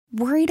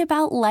Worried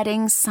about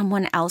letting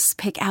someone else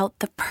pick out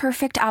the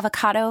perfect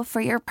avocado for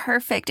your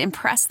perfect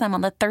impress them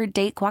on the third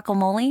date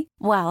guacamole?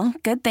 Well,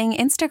 good thing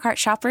Instacart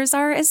shoppers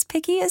are as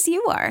picky as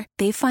you are.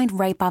 They find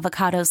ripe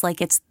avocados like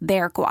it's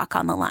their guac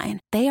on the line.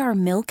 They are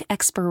milk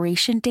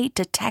expiration date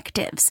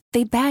detectives.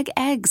 They bag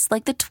eggs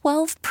like the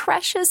 12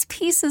 precious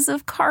pieces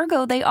of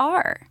cargo they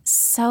are.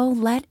 So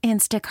let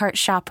Instacart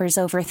shoppers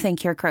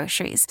overthink your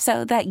groceries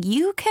so that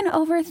you can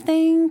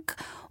overthink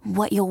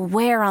what you'll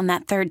wear on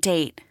that third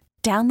date.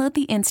 Download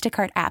the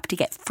Instacart app to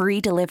get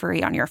free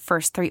delivery on your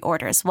first 3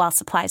 orders while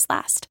supplies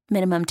last.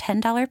 Minimum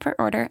 $10 per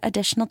order.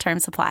 Additional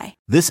terms apply.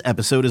 This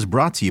episode is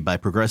brought to you by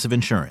Progressive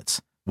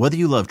Insurance. Whether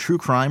you love true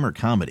crime or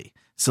comedy,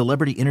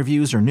 celebrity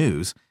interviews or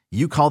news,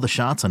 you call the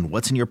shots on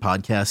what's in your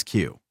podcast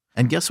queue.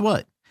 And guess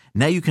what?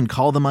 Now you can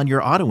call them on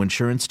your auto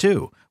insurance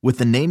too with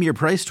the Name Your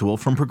Price tool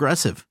from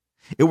Progressive.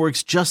 It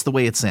works just the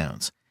way it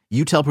sounds.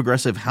 You tell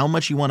Progressive how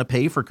much you want to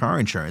pay for car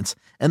insurance,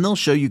 and they'll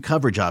show you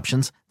coverage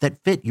options that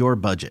fit your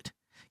budget.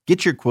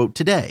 Get your quote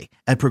today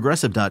at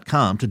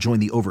Progressive.com to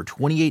join the over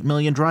 28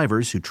 million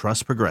drivers who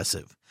trust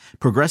Progressive.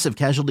 Progressive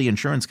Casualty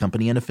Insurance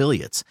Company and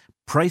Affiliates.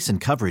 Price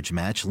and coverage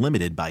match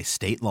limited by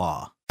state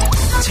law.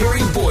 Terry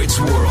Boyd's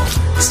World,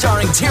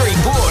 starring Terry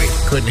Boyd.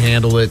 Couldn't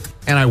handle it,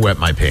 and I wet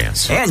my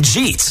pants. And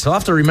Jeets. So I'll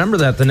have to remember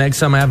that the next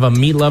time I have a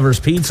meat lover's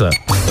pizza.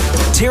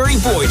 Terry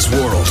Boyd's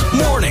World,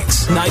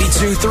 mornings,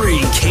 92.3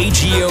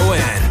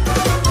 KGON.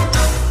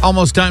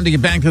 Almost time to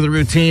get back to the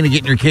routine of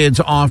getting your kids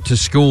off to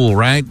school,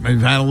 right? We've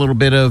had a little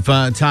bit of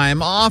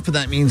time off.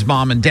 That means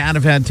mom and dad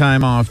have had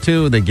time off,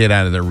 too. They get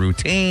out of their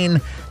routine.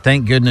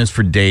 Thank goodness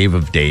for Dave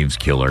of Dave's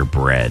Killer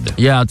Bread.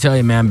 Yeah, I'll tell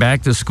you, man,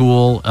 back to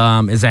school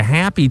is a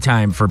happy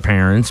time for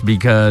parents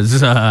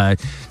because, to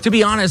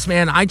be honest,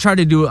 man, I try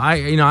to do,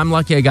 I'm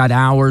lucky I got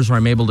hours where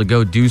I'm able to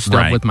go do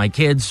stuff with my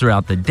kids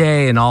throughout the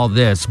day and all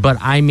this. But,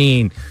 I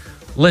mean,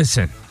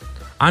 listen.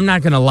 I'm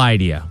not going to lie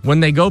to you. When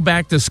they go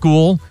back to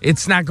school,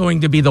 it's not going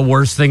to be the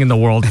worst thing in the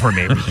world for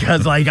me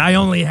because, I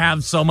only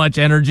have so much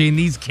energy, and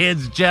these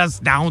kids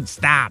just don't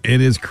stop. It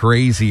is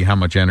crazy how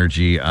much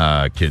energy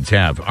kids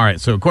have. All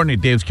right, so according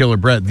to Dave's Killer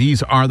Bread,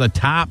 these are the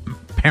top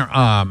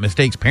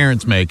mistakes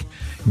parents make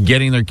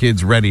getting their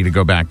kids ready to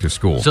go back to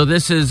school. So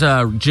this is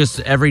just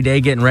every day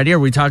getting ready, or are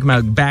we talking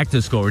about back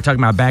to school? We're talking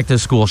about back to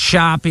school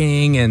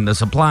shopping and the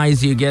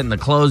supplies you get and the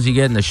clothes you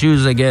get and the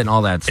shoes they get and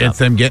all that stuff. It's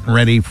them getting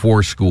ready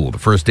for school, the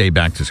first day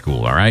back to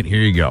school. All right,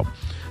 here you go.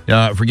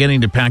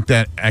 Forgetting to pack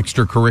that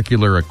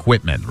extracurricular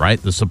equipment,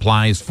 right? The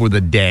supplies for the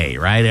day,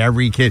 right?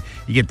 Every kid,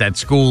 you get that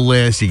school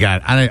list. You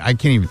got, I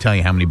can't even tell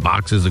you how many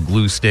boxes of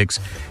glue sticks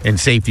and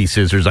safety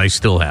scissors I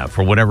still have.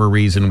 For whatever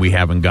reason, we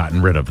haven't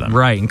gotten rid of them.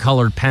 Right, and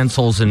colored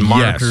pencils and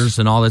markers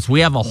and all this. We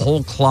have a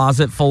whole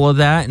closet full of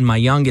that, and my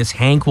youngest,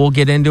 Hank, will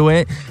get into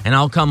it, and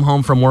I'll come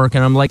home from work,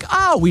 and I'm like,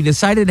 oh, we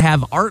decided to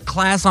have art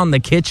class on the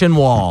kitchen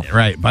wall.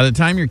 Right. By the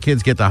time your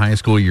kids get to high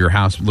school, your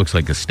house looks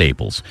like a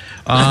Staples.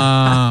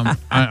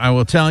 I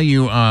will tell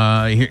you,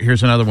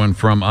 here's another one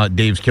from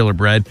Dave's Killer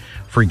Bread.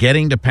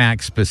 Forgetting to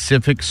pack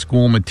specific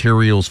school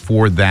materials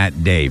for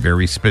that day.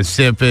 Very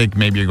specific.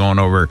 Maybe you're going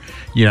over,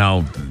 you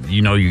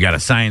got a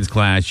science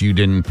class. You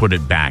didn't put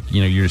it back.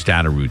 You're just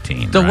out of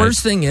routine. The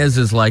worst thing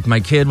is like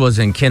my kid was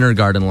in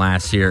kindergarten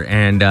last year,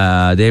 and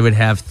they would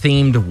have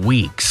themed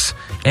weeks.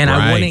 And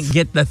I wouldn't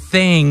get the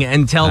thing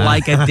until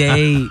like a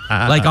day,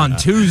 like on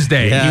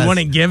Tuesday. Yes. He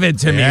wouldn't give it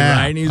to me,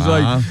 right? And he's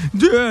like,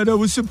 Dad, I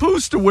was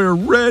supposed to wear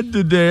red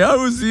today. I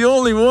was the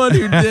only one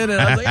who did it.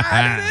 I was like,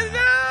 I didn't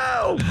know.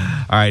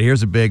 All right,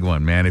 here's a big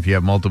one, man. If you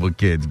have multiple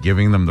kids,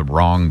 giving them the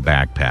wrong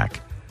backpack.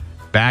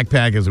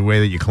 Backpack is a way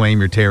that you claim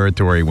your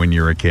territory when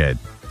you're a kid.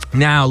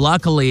 Now,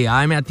 luckily,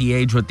 I'm at the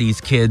age with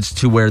these kids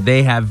to where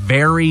they have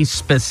very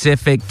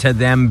specific to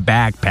them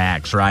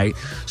backpacks, right?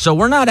 So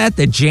we're not at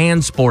the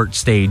JanSport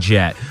stage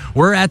yet.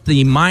 We're at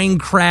the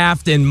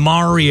Minecraft and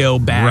Mario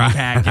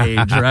backpack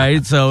age,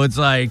 right? So it's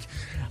like,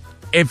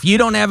 if you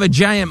don't have a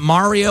giant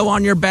Mario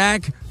on your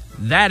back,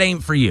 that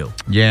ain't for you.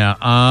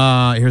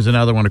 Yeah. Here's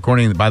another one.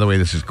 By the way,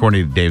 this is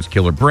according to Dave's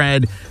Killer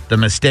Bread. The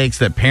mistakes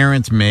that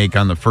parents make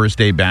on the first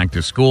day back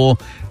to school,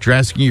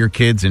 dressing your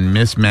kids in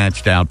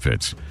mismatched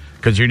outfits.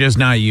 Because you're just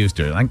not used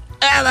to it. Like,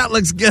 that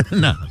looks good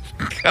enough.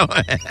 Go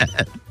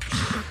ahead.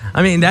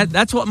 I mean,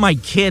 that's what my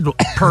kid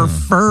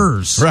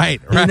prefers.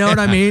 Right. You know what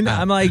I mean?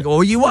 I'm like,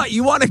 oh, you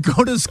want to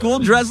go to school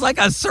dressed like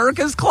a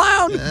circus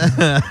clown?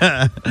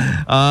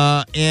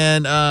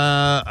 And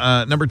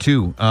number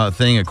 2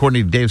 thing,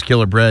 according to Dave's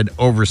Killer Bread,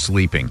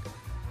 oversleeping.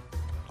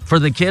 For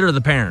the kid or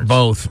the parents?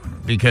 Both,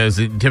 because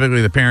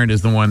typically the parent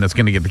is the one that's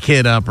going to get the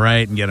kid up,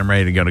 right, and get them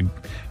ready to go to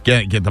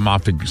get them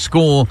off to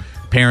school.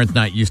 Parents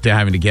not used to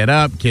having to get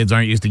up. Kids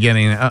aren't used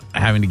to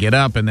having to get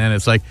up, and then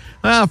it's like,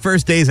 well,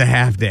 first day's a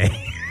half day.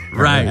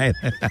 Right.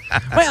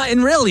 Well,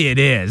 and really it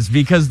is,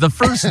 because the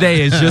first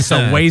day is just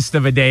a waste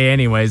of a day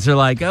anyways. They're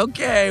like,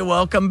 okay,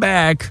 welcome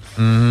back.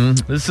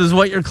 Mm-hmm. This is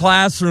what your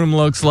classroom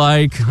looks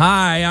like.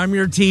 Hi, I'm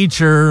your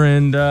teacher,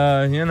 and,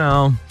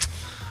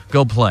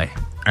 go play.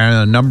 And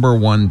the number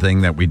one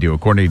thing that we do,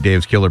 according to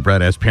Dave's Killer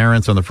Bread, as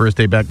parents on the first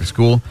day back to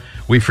school,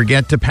 we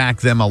forget to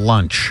pack them a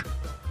lunch.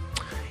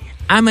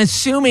 I'm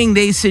assuming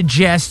they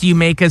suggest you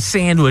make a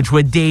sandwich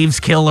with Dave's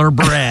Killer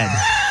Bread.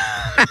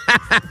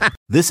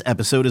 This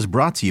episode is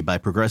brought to you by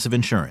Progressive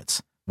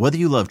Insurance. Whether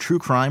you love true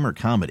crime or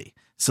comedy,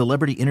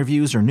 celebrity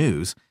interviews or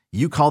news,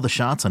 you call the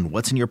shots on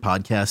what's in your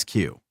podcast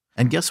queue.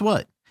 And guess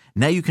what?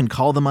 Now you can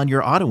call them on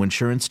your auto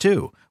insurance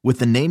too with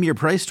the Name Your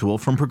Price tool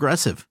from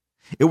Progressive.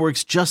 It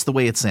works just the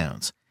way it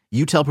sounds.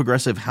 You tell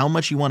Progressive how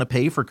much you want to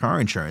pay for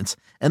car insurance,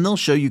 and they'll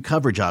show you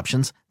coverage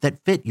options that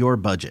fit your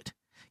budget.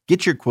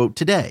 Get your quote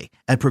today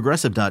at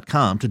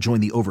Progressive.com to join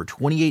the over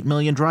 28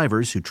 million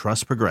drivers who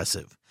trust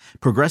Progressive.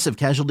 Progressive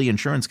Casualty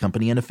Insurance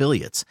Company and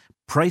Affiliates.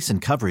 Price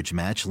and coverage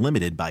match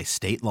limited by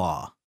state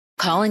law.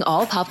 Calling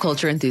all pop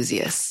culture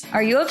enthusiasts.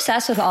 Are you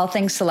obsessed with all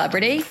things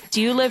celebrity?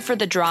 Do you live for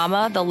the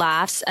drama, the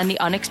laughs, and the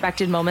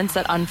unexpected moments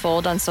that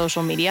unfold on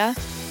social media?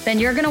 Then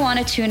you're going to want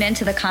to tune in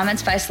to the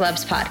Comments by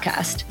Celebs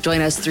podcast.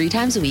 Join us 3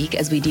 times a week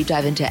as we deep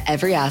dive into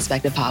every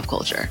aspect of pop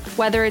culture.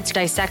 Whether it's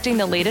dissecting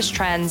the latest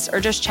trends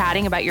or just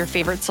chatting about your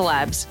favorite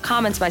celebs,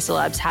 Comments by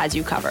Celebs has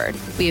you covered.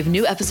 We have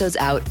new episodes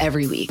out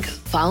every week.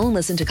 Follow and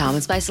listen to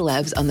Comments by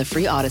Celebs on the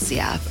free Odyssey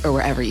app or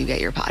wherever you get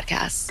your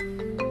podcasts.